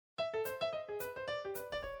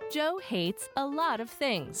Joe hates a lot of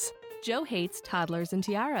things. Joe hates toddlers and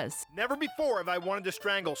tiaras. Never before have I wanted to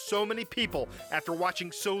strangle so many people after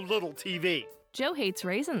watching so little TV. Joe hates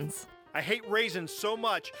raisins. I hate raisins so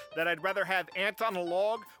much that I'd rather have ants on a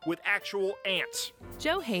log with actual ants.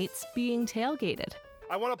 Joe hates being tailgated.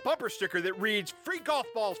 I want a bumper sticker that reads, "Free golf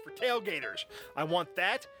balls for tailgaters." I want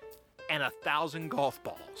that and 1,000 golf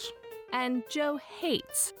balls. And Joe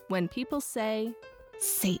hates when people say,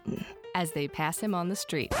 Satan, as they pass him on the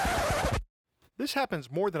street. This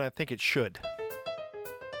happens more than I think it should.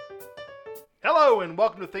 Hello and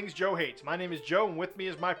welcome to Things Joe Hates. My name is Joe and with me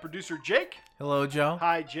is my producer Jake. Hello, Joe.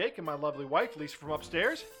 Hi, Jake, and my lovely wife Lisa from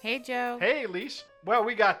upstairs. Hey, Joe. Hey, Lisa. Well,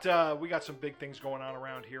 we got some big things going on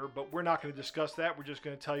around here, but we're not going to discuss that. We're just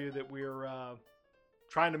going to tell you that we're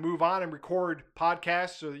trying to move on and record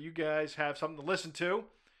podcasts so that you guys have something to listen to,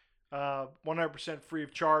 100% free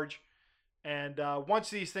of charge. And once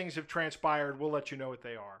these things have transpired, we'll let you know what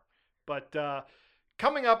they are. But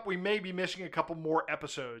coming up, we may be missing a couple more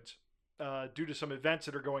episodes due to some events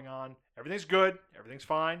that are going on. Everything's good. Everything's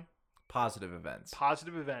fine. Positive events.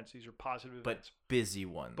 Positive events. These are positive events. But busy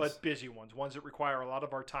ones. But busy ones. Ones that require a lot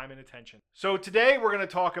of our time and attention. So today we're going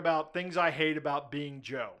to talk about things I hate about being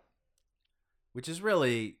Joe. Which is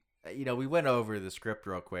really, we went over the script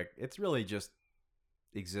real quick. It's really just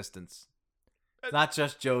existence. It's not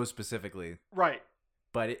just Joe specifically. Right.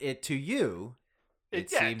 But it to you, it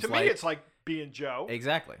seems to me, it's like being Joe.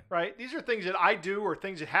 Exactly. Right? These are things that I do or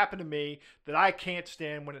things that happen to me that I can't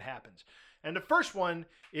stand when it happens. And the first one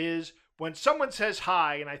is when someone says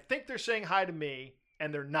hi, and I think they're saying hi to me,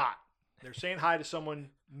 and they're not. They're saying hi to someone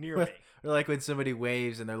near me. Or like when somebody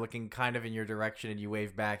waves and they're looking kind of in your direction and you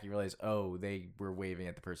wave back, you realize, oh, they were waving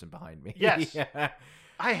at the person behind me. Yes. Yeah.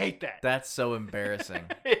 I hate that. That's so embarrassing.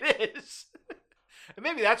 It is. And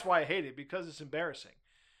maybe that's why I hate it, because it's embarrassing.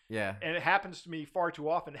 Yeah. And it happens to me far too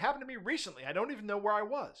often. It happened to me recently. I don't even know where I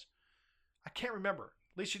was. I can't remember.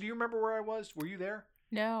 Lisa, do you remember where I was? Were you there?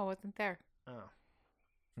 No, I wasn't there. Oh.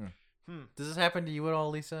 Does this happen to you at all,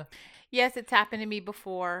 Lisa? Yes, it's happened to me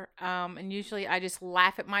before. And usually I just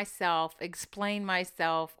laugh at myself, explain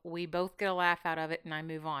myself. We both get a laugh out of it, and I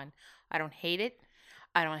move on. I don't hate it.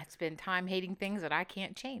 I don't have to spend time hating things that I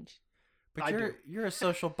can't change. But you're a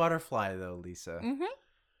social butterfly, though, Lisa. Mm-hmm.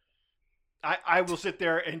 I will sit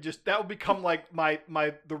there and that will become like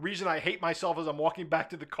the reason I hate myself as I'm walking back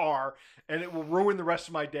to the car, and it will ruin the rest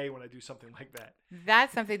of my day when I do something like that.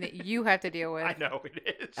 That's something that you have to deal with. I know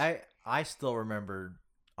it is. I still remember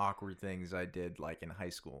awkward things I did like in high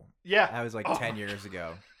school. Yeah. That was like 10 years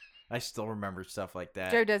ago. I still remember stuff like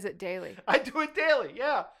that. Joe does it daily. I do it daily.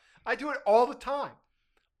 Yeah. I do it all the time.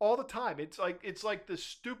 All the time. It's like the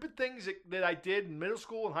stupid things that I did in middle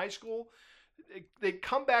school and high school. They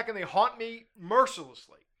come back and they haunt me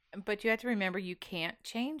mercilessly. But you have to remember you can't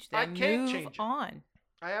change them. I can't move change it. on.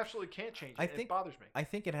 I absolutely can't change it. It bothers me. I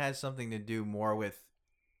think it has something to do more with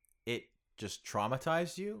it just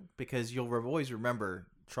traumatized you, because you'll always remember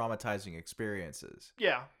traumatizing experiences.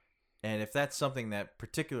 Yeah. And if that's something that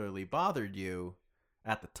particularly bothered you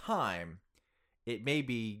at the time, it may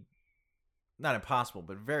be not impossible,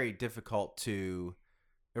 but very difficult to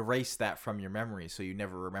erase that from your memory so you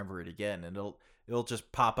never remember it again. And it'll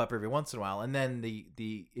just pop up every once in a while. And then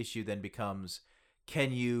the issue then becomes,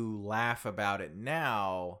 can you laugh about it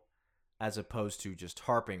now as opposed to just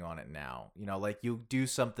harping on it now? Like you do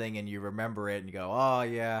something and you remember it and you go, oh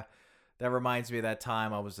yeah, that reminds me of that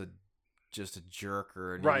time I was just a jerk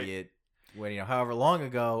or an idiot when, however long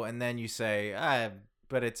ago. And then you say,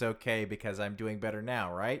 but it's okay because I'm doing better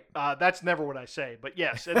now, right? That's never what I say, but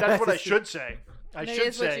yes, that's what I should say. It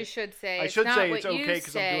is what you should say. I should say it's not what okay you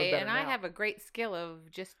because I'm doing better and now. I have a great skill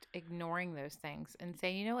of just ignoring those things and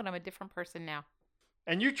saying, you know what, I'm a different person now.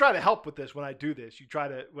 And you try to help with this when I do this. You try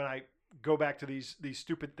to, when I go back to these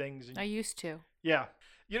stupid things. And, I used to. Yeah.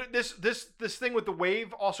 This thing with the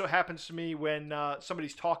wave also happens to me when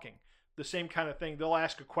somebody's talking. The same kind of thing. They'll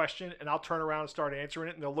ask a question and I'll turn around and start answering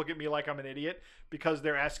it, and they'll look at me like I'm an idiot because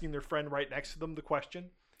they're asking their friend right next to them the question.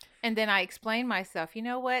 And then I explain myself. You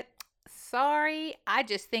know what? Sorry, I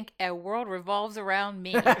just think a world revolves around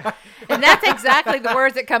me. And that's exactly the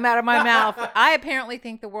words that come out of my mouth. I apparently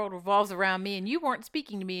think the world revolves around me, and you weren't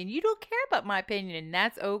speaking to me, and you don't care about my opinion, and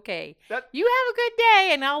that's okay. You have a good day,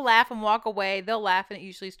 and I'll laugh and walk away. They'll laugh, and it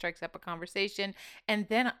usually strikes up a conversation, and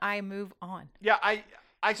then I move on. Yeah,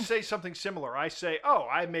 I say something similar. I say,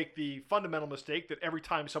 I make the fundamental mistake that every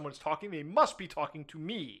time someone's talking, they must be talking to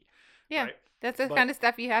me. Yeah, right? That's the kind of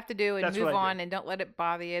stuff you have to do and move on and don't let it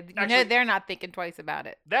bother you. Actually, they're not thinking twice about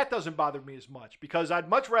it. That doesn't bother me as much because I'd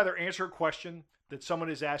much rather answer a question that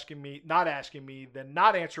someone is not asking me than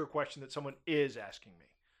not answer a question that someone is asking me.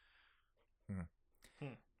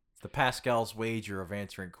 It's the Pascal's wager of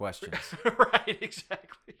answering questions. Right,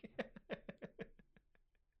 exactly.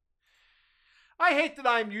 I hate that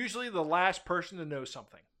I'm usually the last person to know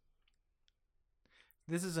something.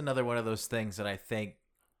 This is another one of those things that I think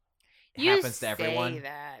You happens to everyone. say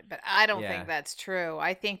that, but I don't Yeah. think that's true.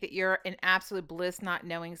 I think that you're in absolute bliss not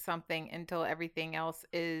knowing something until everything else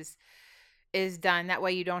is done. That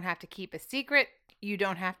way you don't have to keep a secret. You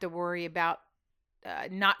don't have to worry about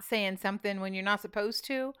not saying something when you're not supposed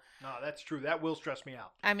to. No, that's true. That will stress me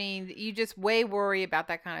out. I mean, you just way worry about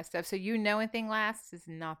that kind of stuff. So you knowing thing lasts is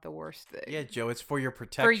not the worst thing. Yeah, Joe, it's for your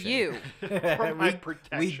protection. For you. For my we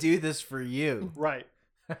protection. do this for you. Right.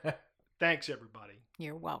 Thanks, everybody.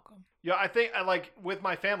 You're welcome. Yeah, I think I like with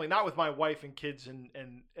my family, not with my wife and kids and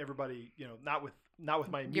everybody. You know, not with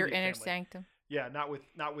my immediate Your inner family. sanctum. Yeah, not with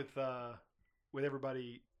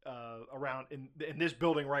everybody around in this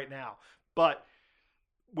building right now, but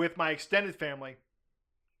with my extended family,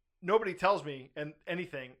 nobody tells me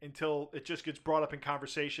anything until it just gets brought up in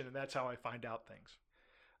conversation, and that's how I find out things.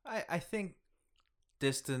 I think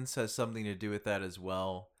distance has something to do with that as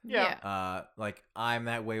well. Yeah. Like I'm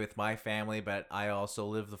that way with my family, but I also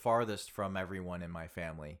live the farthest from everyone in my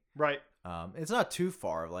family. Right. It's not too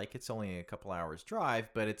far, like it's only a couple hours drive,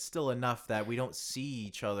 but it's still enough that we don't see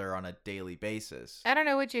each other on a daily basis. I don't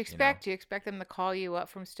know what you expect. You expect them to call you up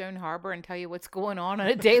from Stone Harbor and tell you what's going on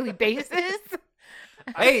a daily basis?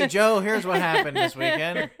 Hey, Joe, here's what happened this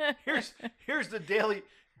weekend. Here's the daily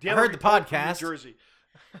I heard the report from podcast. New Jersey.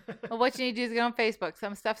 Well, what you need to do is go on Facebook.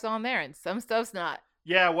 Some stuff's on there and some stuff's not.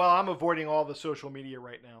 Yeah, well, I'm avoiding all the social media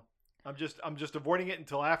right now. I'm just avoiding it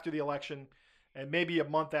until after the election, and maybe a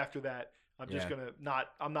month after that. I'm just gonna not.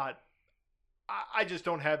 I'm not. I just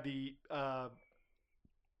don't have the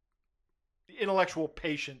intellectual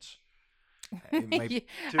patience.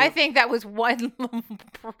 I think that was one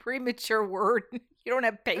premature word. You don't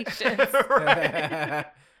have patience. Right.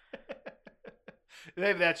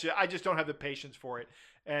 Maybe that's it. I just don't have the patience for it,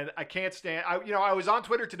 and I can't stand. I was on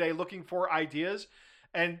Twitter today looking for ideas,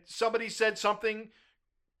 and somebody said something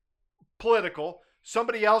political.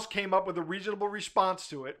 Somebody else came up with a reasonable response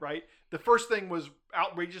to it. Right. The first thing was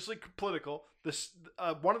outrageously political.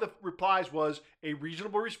 One of the replies was a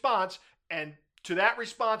reasonable response, and to that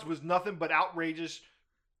response was nothing but outrageous.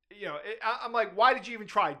 I'm like, why did you even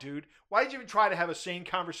try, dude? Why did you even try to have a sane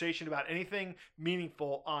conversation about anything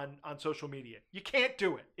meaningful on social media? You can't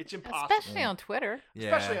do it. It's impossible. Especially on Twitter.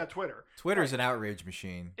 Especially on Twitter. Twitter's an outrage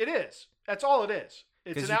machine. It is. That's all it is.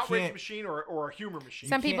 It's 'Cause an you outrage can't- machine or a humor machine.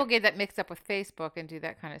 Some people can't- get that mixed up with Facebook and do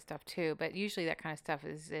that kind of stuff too, but usually that kind of stuff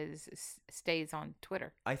stays on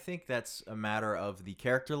Twitter. I think that's a matter of the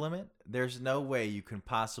character limit. There's no way you can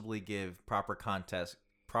possibly give proper context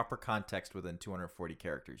within 240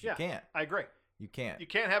 characters. You can't. I agree. You can't. You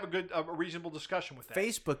can't have a reasonable discussion with that.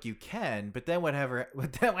 Facebook you can, but then what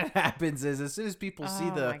happens is as soon as people see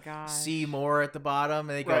Oh the my gosh. see more at the bottom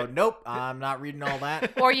and they go, Right. nope, I'm not reading all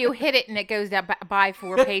that. Or you hit it and it goes down by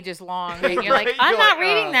 4 pages long. And you're Right, like, I'm you're not like,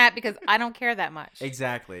 reading that because I don't care that much.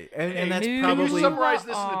 Exactly. And Hey, that's move Can you probably summarize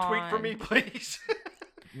this in a tweet for on. me, please?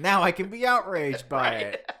 now I can be outraged by Right.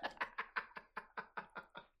 it.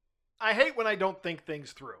 I hate when I don't think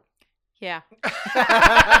things through. Yeah.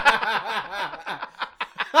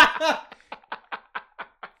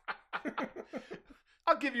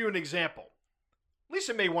 I'll give you an example.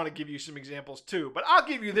 Lisa may want to give you some examples too, but I'll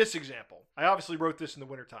give you this example. I obviously wrote this in the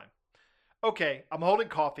wintertime. Okay, I'm holding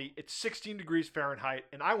coffee. It's 16 degrees Fahrenheit,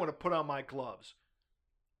 and I want to put on my gloves.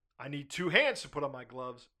 I need 2 hands to put on my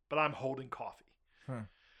gloves, but I'm holding coffee.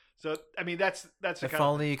 So, I mean, that's the If kind of...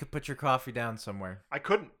 only you could put your coffee down somewhere. I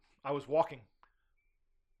couldn't. I was walking.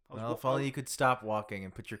 Well, if only you could stop walking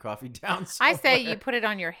and put your coffee down somewhere. I say you put it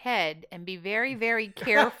on your head and be very, very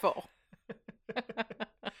careful.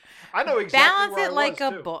 I know exactly Balance where it I like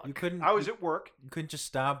was, a too. book. You couldn't. I was at work. You couldn't just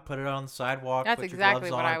stop, put it on the sidewalk. That's put your exactly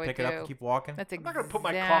gloves what on, I would pick it up, do. and keep walking. That's I'm not going to put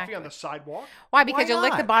my coffee on the sidewalk. Why? Because Why you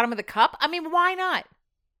lick the not? bottom of the cup? I mean, why not?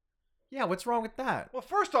 Yeah, what's wrong with that? Well,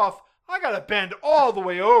 first off, I got to bend all the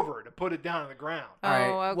way over to put it down on the ground. All right,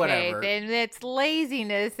 Oh, okay. whatever. Then it's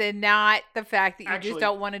laziness and not the fact that you Actually- just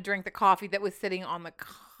don't want to drink the coffee that was sitting on the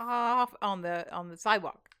on the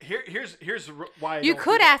sidewalk. Here's why I You don't do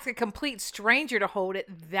could that. ask a complete stranger to hold it.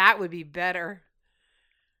 That would be better.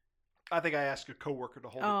 I think I asked a coworker to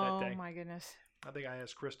hold it Oh that day. my goodness. I think I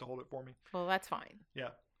asked Chris to hold it for me. Well, that's fine. Yeah.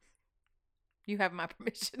 You have my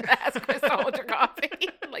permission to ask Chris to hold your coffee.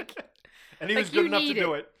 Like, And he Like, was good you enough to need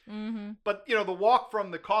do it. it. mm-hmm. But, the walk from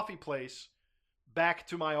the coffee place back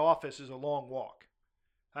to my office is a long walk.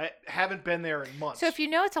 I haven't been there in months. So if you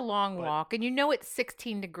know it's a long But- walk and you know it's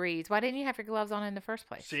 16 degrees, why didn't you have your gloves on in the first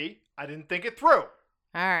place? See, I didn't think it through. All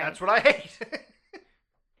right. That's what I hate.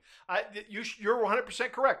 You're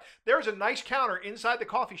 100% correct. There's a nice counter inside the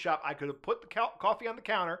coffee shop. I could have put the coffee on the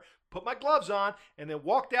counter, put my gloves on, and then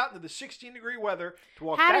walked out into the 16-degree weather to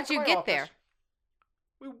walk How back did to you my get office.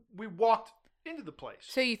 there? We walked into the place.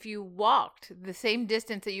 So if you walked the same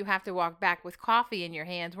distance that you have to walk back with coffee in your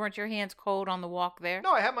hands, weren't your hands cold on the walk there?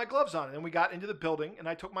 No, I had my gloves on, and then we got into the building, and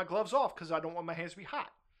I took my gloves off because I don't want my hands to be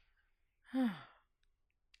hot.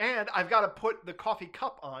 And I've got to put the coffee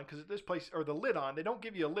cup on because at this place, or the lid on. They don't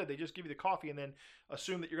give you a lid. They just give you the coffee and then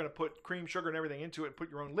assume that you're going to put cream, sugar, and everything into it and put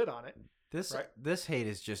your own lid on it. Right. This hate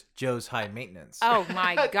is just Joe's high maintenance. Oh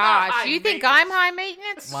my Not gosh. high You think maintenance. I'm high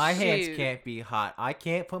maintenance? My hands Shoot. can't be hot. I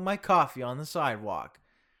can't put my coffee on the sidewalk.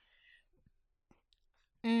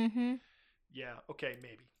 Mm-hmm. Yeah, okay,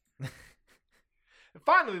 maybe. And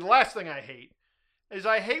finally, the last thing I hate is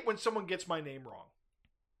I hate when someone gets my name wrong.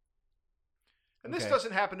 And this Okay.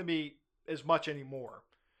 doesn't happen to me as much anymore.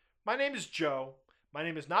 My name is Joe. My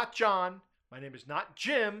name is not John. My name is not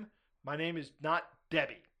Jim. My name is not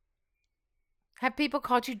Debbie. Have people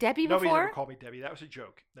called you Debbie Nobody's before? ever called me Debbie. That was a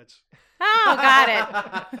joke. That's Oh, got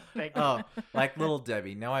it. thank you. Oh, like Little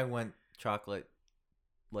Debbie. Now I want chocolate,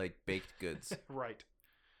 like baked goods. Right.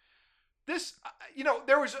 This,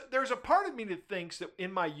 there was a part of me that thinks that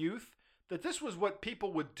in my youth that this was what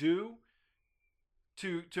people would do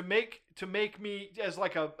to make me as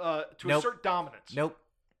like to Nope. assert dominance. Nope.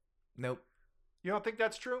 You don't think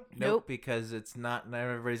that's true? Nope. Because it's not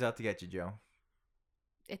everybody's out to get you, Joe.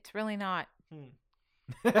 It's really not. Hmm.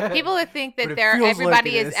 People that think But that it feels like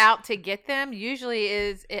everybody it is is. out to get them usually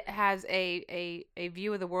it has a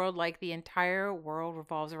view of the world like the entire world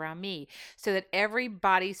revolves around me, so that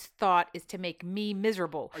everybody's thought is to make me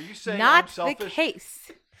miserable. Are you saying Not I'm selfish? the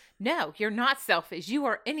case. No, you're not selfish. You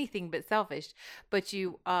are anything but selfish. But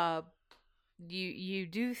you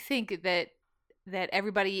do think that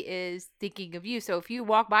everybody is thinking of you. So if you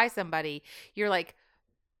walk by somebody, you're like,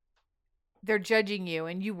 they're judging you,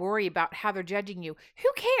 and you worry about how they're judging you. Who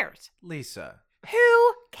cares? Lisa,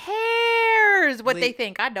 Who cares what they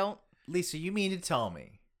think? I don't. Lisa, you mean to tell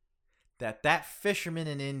me that fisherman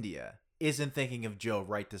in India isn't thinking of Joe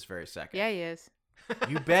right this very second? Yeah, he is.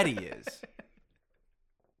 You bet he is.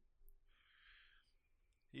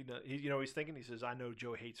 He's thinking. He says, "I know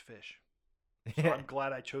Joe hates fish, so I'm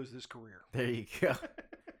glad I chose this career." There you go.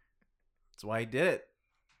 That's why he did it.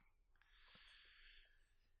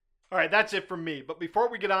 All right, that's it from me. But before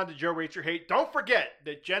we get on to Joe Rates Your Hate, don't forget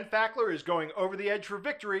that Jen Fackler is going over the edge for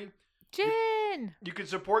victory. Jen. You can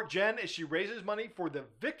support Jen as she raises money for the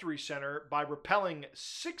Victory Center by rappelling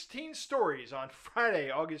 16 stories on Friday,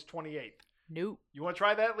 August 28th. Nope. You want to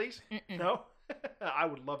try that, Lise? Mm-mm. No? I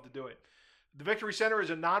would love to do it. The Victory Center is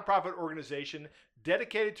a nonprofit organization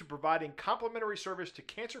dedicated to providing complimentary service to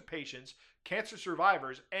cancer patients, cancer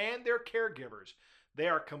survivors, and their caregivers. They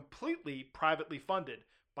are completely privately funded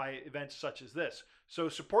by events such as this. So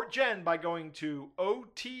support Jen by going to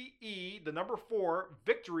OTE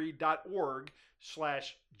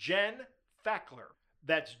victory.org/Jen Fackler.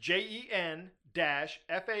 That's JEN-FACKLER.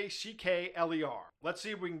 Let's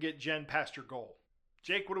see if we can get Jen past her goal.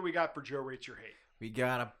 Jake, what do we got for Joe Rates Your Hate? We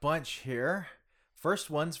got a bunch here. First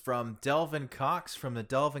one's from Delvin Cox from the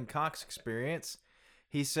Delvin Cox Experience.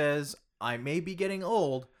 He says, I may be getting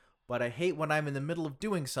old, but I hate when I'm in the middle of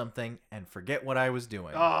doing something and forget what I was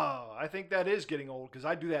doing. Oh, I think that is getting old because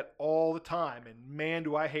I do that all the time, and man,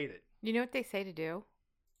 do I hate it. You know what they say to do?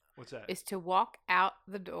 What's that? Is to walk out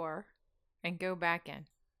the door and go back in.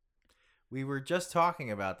 We were just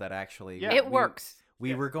talking about that, actually. Yeah. It works.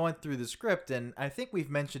 We Yeah. were going through the script, and I think we've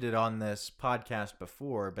mentioned it on this podcast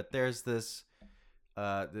before, but there's this,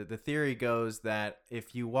 the theory goes that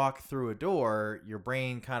if you walk through a door, your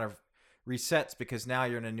brain kind of resets because now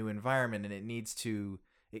you're in a new environment, and it needs to,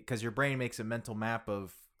 because your brain makes a mental map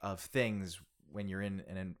of things when you're in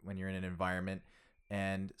an environment.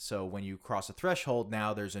 And so when you cross a threshold,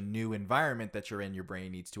 now there's a new environment that you're in. Your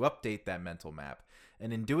brain needs to update that mental map.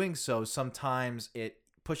 And in doing so, sometimes it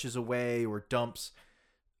pushes away or dumps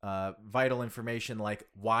vital information like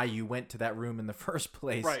why you went to that room in the first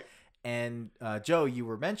place. Right. And Joe, you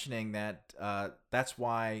were mentioning that that's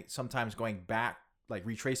why sometimes going back, like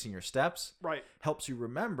retracing your steps, Right. helps you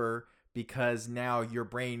remember, because now your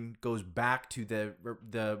brain goes back to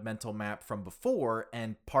the mental map from before,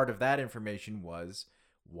 and part of that information was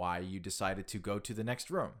why you decided to go to the next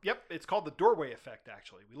room. Yep, it's called the doorway effect,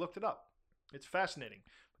 actually. We looked it up. It's fascinating.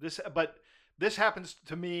 But this happens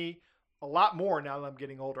to me a lot more now that I'm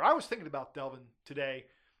getting older. I was thinking about Delvin today.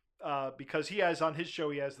 because he has on his show,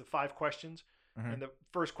 he has the 5 questions. Mhm. And the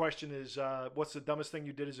first question is, what's the dumbest thing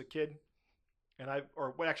you did as a kid? And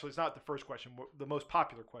actually, it's not the first question, the most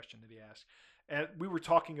popular question that he asked. And we were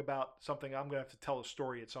talking about something. I'm going to have to tell a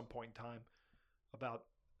story at some point in time about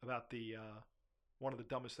the one of the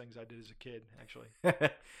dumbest things I did as a kid, actually.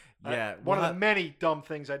 Yeah. One of the many dumb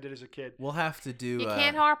things I did as a kid. We'll have to do. You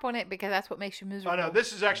can't harp on it because that's what makes you miserable. I know.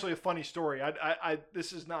 This is actually a funny story.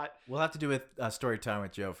 This is not. We'll have to do a story time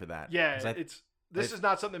with Joe for that. Yeah, 'Cause this is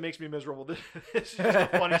not something that makes me miserable. This is just a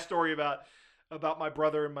funny story about my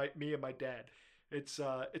brother and me and my dad. It's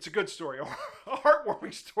a good story, a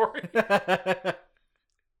heartwarming story.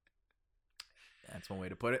 That's one way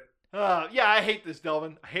to put it. Yeah, I hate this,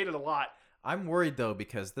 Delvin. I hate it a lot. I'm worried though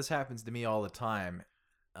because this happens to me all the time.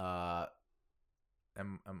 Am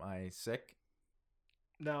I sick?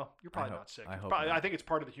 No, you're probably hope- not sick. I hope I not. think it's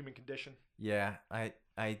part of the human condition. Yeah,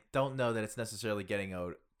 I don't know that it's necessarily getting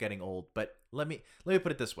old, but let me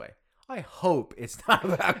put it this way. I hope it's not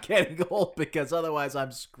about getting old because otherwise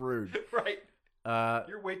I'm screwed. Right.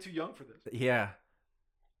 You're way too young for this. Yeah.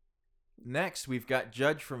 Next, we've got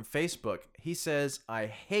Judge from Facebook. He says, I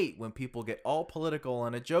hate when people get all political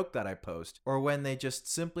on a joke that I post, or when they just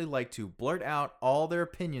simply like to blurt out all their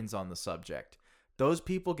opinions on the subject. Those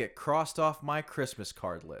people get crossed off my Christmas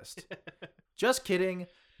card list. Just kidding.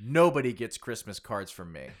 Nobody gets Christmas cards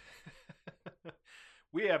from me.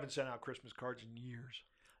 We haven't sent out Christmas cards in years.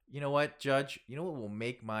 You know what, Judge? You know what will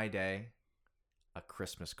make my day? A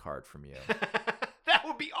Christmas card from you. That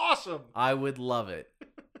would be awesome. I would love it.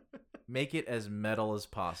 Make it as metal as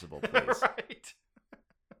possible, please. Right.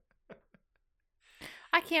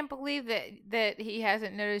 I can't believe that he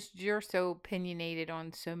hasn't noticed you're so opinionated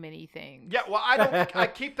on so many things. Yeah, well,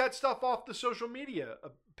 I keep that stuff off the social media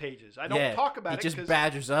pages. I don't talk about it. He just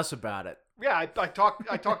badgers us about it. Yeah, I talk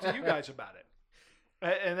to you guys about it.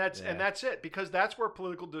 And that's it, because that's where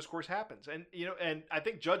political discourse happens. And and I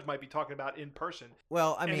think Judge might be talking about in person.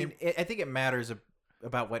 Well, I mean, I think it matters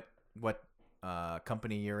about what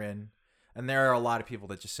company you're in. And there are a lot of people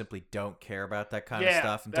that just simply don't care about that kind of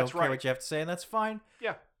stuff and don't care what you have to say, and that's fine.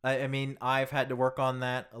 Yeah. I mean, I've had to work on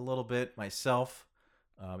that a little bit myself.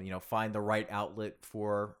 Find the right outlet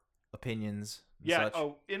for opinions. And such.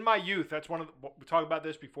 Oh, in my youth, that's we talked about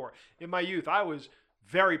this before. In my youth, I was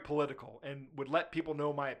very political and would let people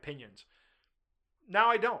know my opinions. Now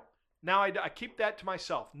I don't. Now I keep that to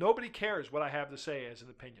myself. Nobody cares what I have to say as an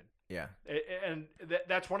opinion. Yeah. And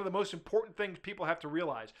that's one of the most important things people have to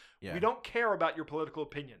realize. Yeah. We don't care about your political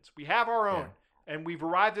opinions. We have our own, and we've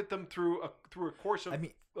arrived at them through a course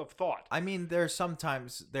of thought. I mean, there are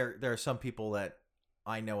sometimes there are some people that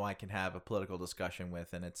I know I can have a political discussion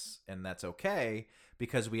with, and that's okay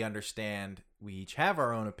because we understand we each have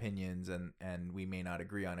our own opinions, and we may not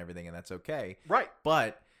agree on everything, and that's okay. Right.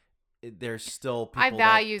 But there's still people I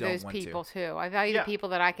value that don't those want people to. too. I value the people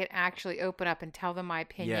that I can actually open up and tell them my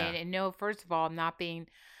opinion Yeah. and know, first of all, I'm not being,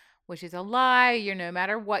 which is a lie. No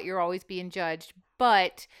matter what, you're always being judged.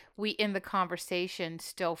 But we, in the conversation,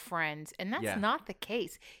 still friends. And that's not the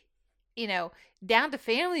case. Down to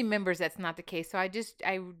family members, that's not the case. So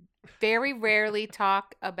I very rarely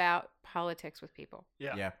talk about politics with people.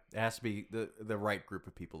 Yeah. Yeah. It has to be the right group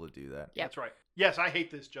of people to do that. Yep. That's right. Yes, I hate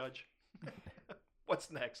this, Judge. What's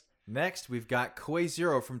next? Next, we've got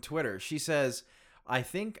Koi0 from Twitter. She says, I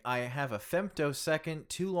think I have a femtosecond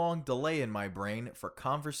too long delay in my brain for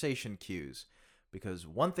conversation cues. Because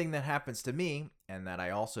one thing that happens to me, and that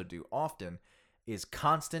I also do often, is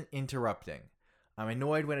constant interrupting. I'm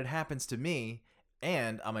annoyed when it happens to me,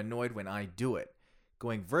 and I'm annoyed when I do it.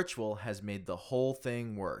 Going virtual has made the whole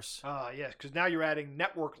thing worse. Yes, because now you're adding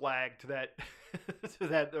network lag to that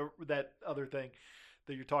that other thing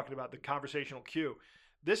that you're talking about, the conversational cue.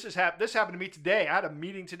 This happened to me today. I had a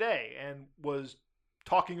meeting today and was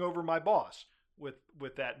talking over my boss with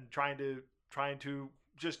that and trying to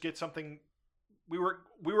just get something. We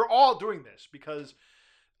were all doing this because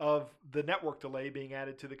of the network delay being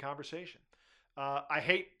added to the conversation. I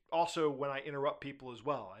hate also when I interrupt people as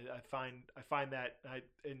well. I find that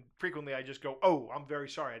and frequently I just go, "Oh, I'm very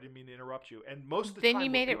sorry. I didn't mean to interrupt you." And most of the Then time,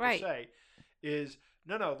 you made it right. Say is,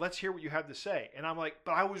 "No, let's hear what you have to say." And I'm like,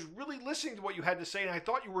 "But I was really listening to what you had to say, and I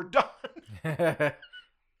thought you were done."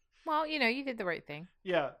 Well, you did the right thing.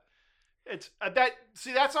 Yeah, it's that.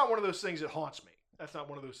 See, that's not one of those things that haunts me. That's not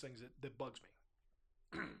one of those things that bugs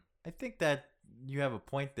me. I think that you have a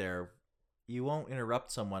point there. You won't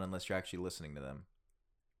interrupt someone unless you're actually listening to them.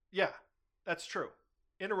 Yeah, that's true.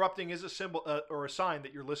 Interrupting is a symbol or a sign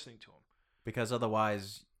that you're listening to them. Because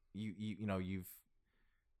otherwise, you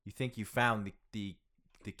think you found the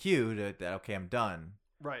cue that okay, I'm done.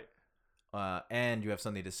 Right. and you have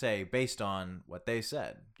something to say based on what they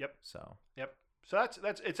said. Yep. So So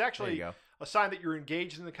that's it's there actually you go. a sign that you're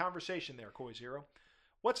engaged in the conversation there, Koi Zero.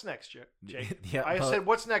 What's next, Jake? Yeah, I well, said,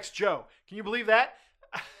 what's next, Joe? Can you believe that?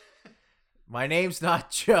 my name's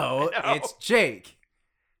not Joe. I know. It's Jake.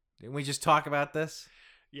 Didn't we just talk about this?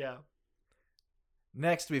 Yeah.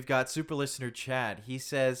 Next, we've got super listener Chad. He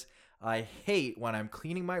says, I hate when I'm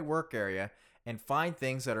cleaning my work area and find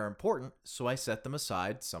things that are important, so I set them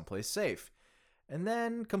aside someplace safe, and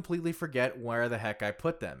then completely forget where the heck I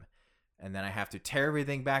put them. And then I have to tear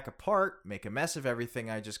everything back apart, make a mess of everything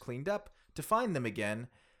I just cleaned up to find them again,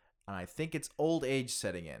 and I think it's old age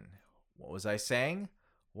setting in. What was I saying?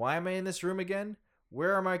 Why am I in this room again?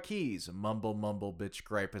 Where are my keys? Mumble, mumble, bitch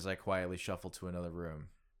gripe as I quietly shuffle to another room.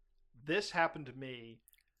 This happened to me.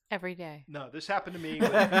 Every day. No, this happened to me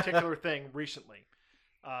with a particular thing recently.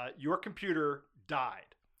 Your computer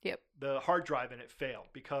died. Yep. The hard drive in it failed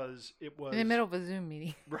because it was In the middle of a Zoom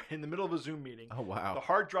meeting. right in the middle of a Zoom meeting. Oh, wow. The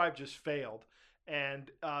hard drive just failed. And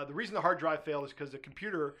the reason the hard drive failed is because the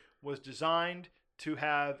computer was designed to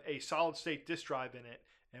have a solid state disk drive in it.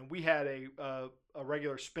 And we had a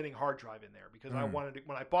regular spinning hard drive in there because I wanted to,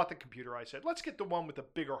 when I bought the computer, I said, let's get the one with the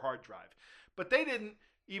bigger hard drive. But they didn't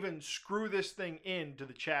even screw this thing into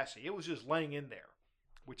the chassis. It was just laying in there,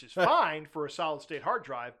 which is fine for a solid state hard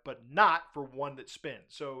drive, but not for one that spins.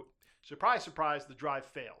 So surprise, surprise, the drive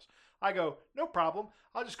fails. I go, no problem.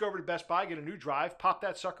 I'll just go over to Best Buy, get a new drive, pop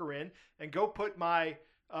that sucker in, and go put my,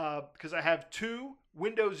 because I have 2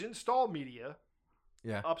 Windows install media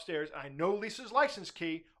Yeah. upstairs. I know Lisa's license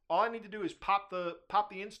key. All I need to do is pop the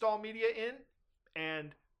install media in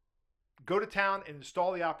and go to town and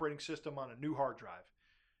install the operating system on a new hard drive.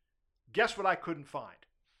 Guess what I couldn't find?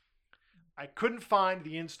 I couldn't find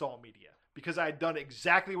the install media because I had done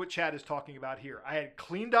exactly what Chad is talking about here. I had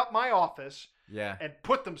cleaned up my office Yeah. and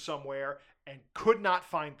put them somewhere and could not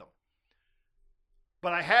find them.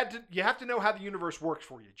 But you have to know how the universe works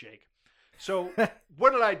for you, Jake. So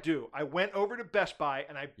what did I do? I went over to Best Buy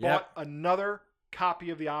and I bought another copy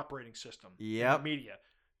of the operating system. Yep. Media.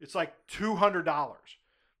 It's like $200.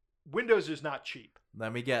 Windows is not cheap.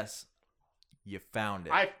 Let me guess. You found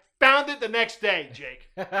it. I found it the next day, Jake.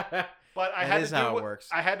 But I That had is to do how it what, works.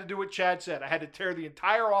 I had to do what Chad said. I had to tear the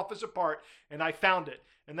entire office apart, and I found it.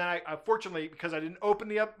 And then I fortunately, because I didn't open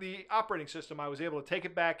the operating system, I was able to take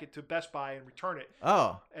it back to Best Buy and return it.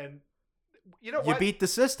 Oh, And you know you what? beat the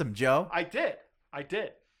system, Joe. I did.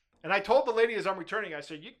 And I told the lady as I'm returning, I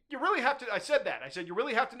said, you really have to, I said that. I said, you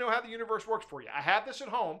really have to know how the universe works for you. I have this at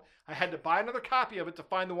home. I had to buy another copy of it to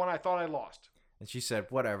find the one I thought I lost. And she said,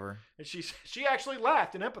 whatever. And she actually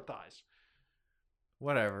laughed and empathized.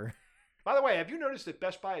 Whatever. By the way, have you noticed that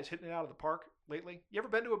Best Buy is hitting it out of the park lately?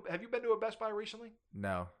 Have you been to a Best Buy recently?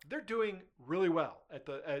 No. They're doing really well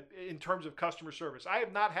in terms of customer service. I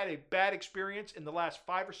have not had a bad experience in the last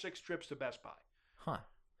 5 or 6 trips to Best Buy. Huh.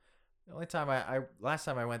 The only time last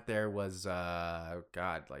time I went there was,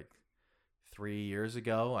 like 3 years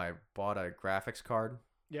ago. I bought a graphics card.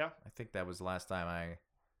 Yeah, I think that was the last time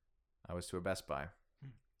I was to a Best Buy.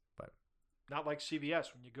 not like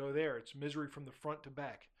CVS. When you go there, it's misery from the front to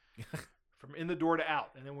back, from in the door to out,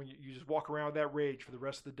 and then when you just walk around with that rage for the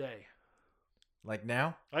rest of the day. Like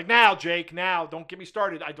now? Like now, Jake. Now, don't get me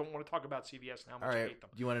started. I don't want to talk about CVS and how much All I right. hate them.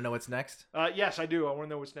 Do you want to know what's next? Yes, I do. I want to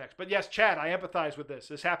know what's next. But yes, Chad, I empathize with this.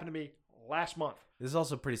 This happened to me last month. This is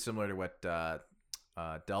also pretty similar to what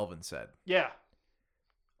Delvin said. Yeah.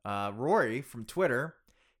 Rory from Twitter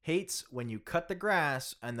hates when you cut the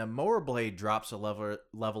grass and the mower blade drops a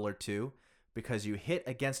level or two because you hit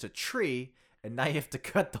against a tree and now you have to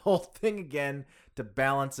cut the whole thing again to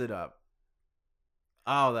balance it up.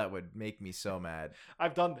 Oh, that would make me so mad.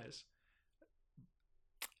 I've done this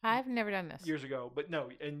I've never done this. years ago, but no,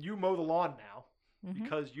 and you mow the lawn now Mhm.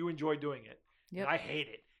 because you enjoy doing it. Yep. And I hate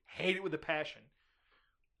it. Hate it with a passion.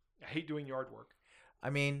 I hate doing yard work. I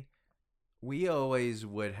mean, we always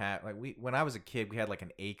would have when I was a kid, we had like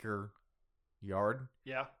an acre yard.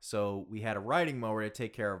 Yeah. So we had a riding mower to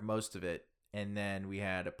take care of most of it, and then we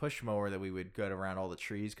had a push mower that we would gut around all the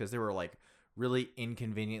trees because they were like really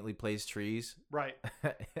inconveniently placed trees. Right.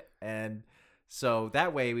 And so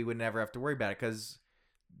that way we would never have to worry about it because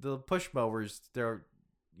the push mowers, they're,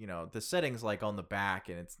 the settings like on the back,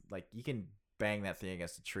 and it's like you can bang that thing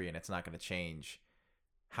against a tree and it's not going to change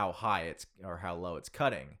how high it's or how low it's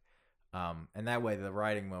cutting. And that way the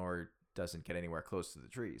riding mower doesn't get anywhere close to the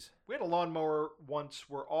trees. We had a lawnmower once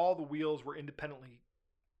where all the wheels were independently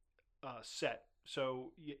set.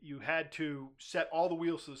 So you had to set all the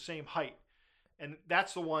wheels to the same height. And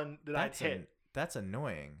that's the one that I'd hit. That's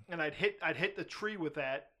annoying. And I'd hit the tree with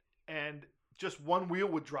that and just one wheel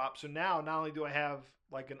would drop. So now not only do I have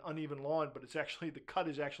like an uneven lawn, but it's actually, the cut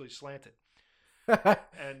is actually slanted.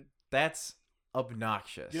 And That's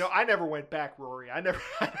obnoxious. I never went back, Rory. I never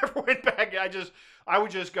went back. I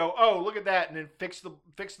would just go, oh, look at that, and then fix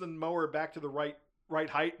the mower back to the right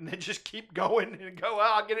height, and then just keep going and go,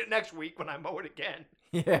 well, I'll get it next week when I mow it again.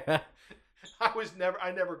 Yeah.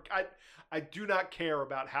 I do not care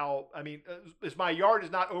about how, as my yard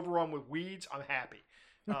is not overrun with weeds, I'm happy.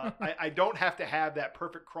 I don't have to have that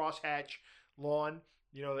perfect crosshatch lawn.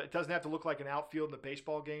 It doesn't have to look like an outfield in a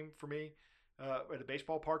baseball game for me, at a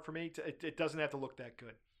baseball park for me. It doesn't have to look that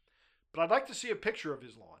good. But I'd like to see a picture of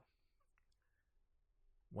his lawn.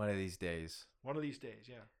 One of these days. One of these days,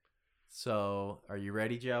 yeah. So, are you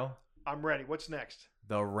ready, Joe? I'm ready. What's next?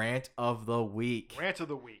 The rant of the week. Rant of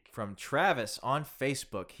the week. From Travis on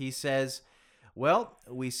Facebook. He says, well,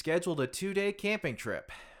 we scheduled a 2-day camping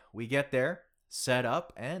trip. We get there, set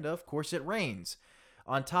up, and of course it rains.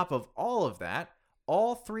 On top of all of that,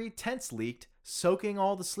 all 3 tents leaked, soaking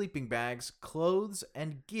all the sleeping bags, clothes,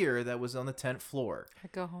 and gear that was on the tent floor. I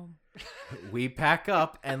go home. We pack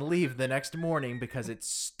up and leave the next morning because it's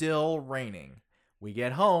still raining. We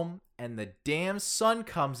get home, and the damn sun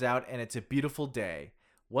comes out, and it's a beautiful day.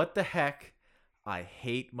 What the heck? I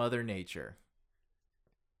hate Mother Nature.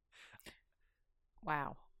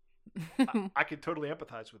 Wow. I could totally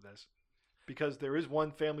empathize with this, because there is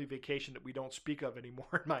one family vacation that we don't speak of anymore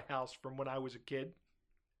in my house from when I was a kid.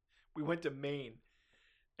 We went to Maine,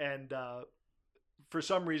 and for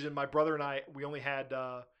some reason, my brother and I, we only had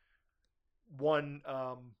one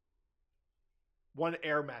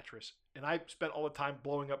air mattress, and I spent all the time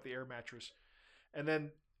blowing up the air mattress. And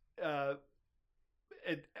then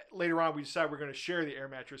later on, we decided we're going to share the air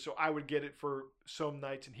mattress, so I would get it for some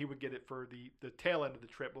nights, and he would get it for the tail end of the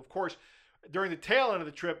trip. Of course, during the tail end of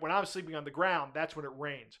the trip, when I'm sleeping on the ground, that's when it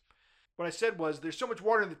rains. What I said was, there's so much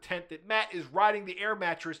water in the tent that Matt is riding the air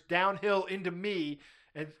mattress downhill into me,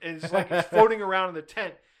 and it's like it's floating around in the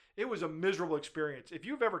tent. It was a miserable experience. If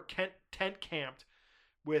you've ever tent camped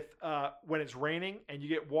with when it's raining and you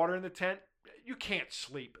get water in the tent, you can't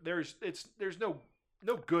sleep. There's no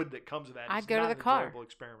good that comes of that. I'd go to the car. Enjoyable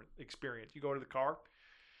experience. You go to the car.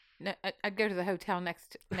 No, I'd go to the hotel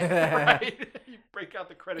next Right. You break out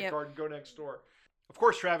the credit card and go next door. Of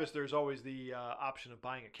course, Travis, there's always the option of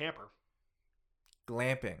buying a camper.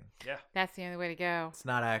 Glamping. Yeah. That's the only way to go. It's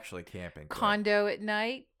not actually camping. Condo at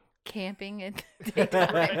night, camping at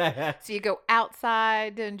daytime. So you go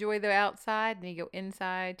outside to enjoy the outside, and you go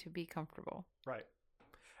inside to be comfortable. Right.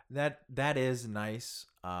 That is nice,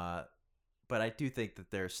 but I do think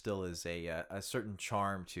that there still is a certain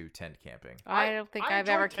charm to tent camping. I don't think I've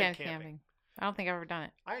enjoy ever tent tent camping. I don't think I've ever done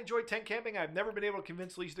it. I enjoy tent camping. I've never been able to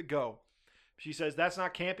convince Lisa to go. She says, that's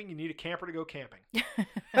not camping. You need a camper to go camping.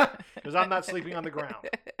 Because I'm not sleeping on the ground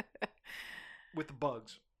with the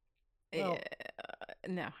bugs. Well,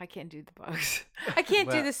 no, I can't do the bugs. I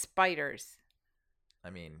can't do the spiders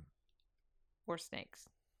I mean, or snakes.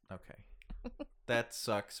 okay. That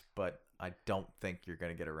sucks, but I don't think you're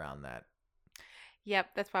going to get around that. Yep,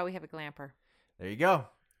 that's why we have a glamper. There you go.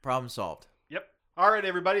 Problem solved. Yep. All right,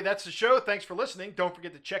 everybody, that's the show. Thanks for listening. Don't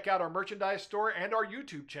forget to check out our merchandise store and our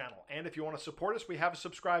YouTube channel. And if you want to support us, we have a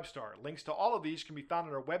Subscribe Star. Links to all of these can be found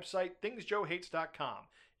on our website, thingsjoehates.com.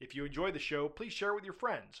 If you enjoy the show, please share it with your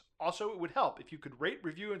friends. Also, it would help if you could rate,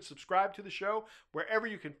 review, and subscribe to the show wherever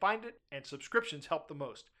you can find it, and subscriptions help the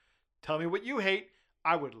most. Tell me what you hate.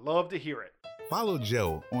 I would love to hear it. Follow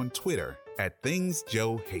Joe on Twitter at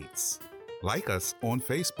thingsjoehates. Like us on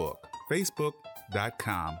Facebook,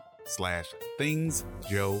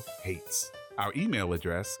 facebook.com/thingsjoehates. Our email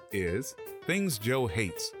address is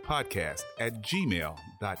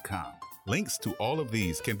thingsjoehatespodcast@gmail.com. Links to all of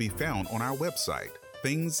these can be found on our website,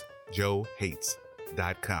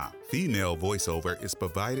 thingsjoehates.com. Female voiceover is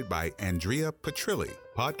provided by Andrea Petrilli.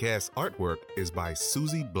 Podcast artwork is by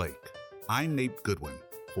Susie Blake. I'm Nate Goodwin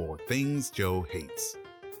for Things Joe Hates.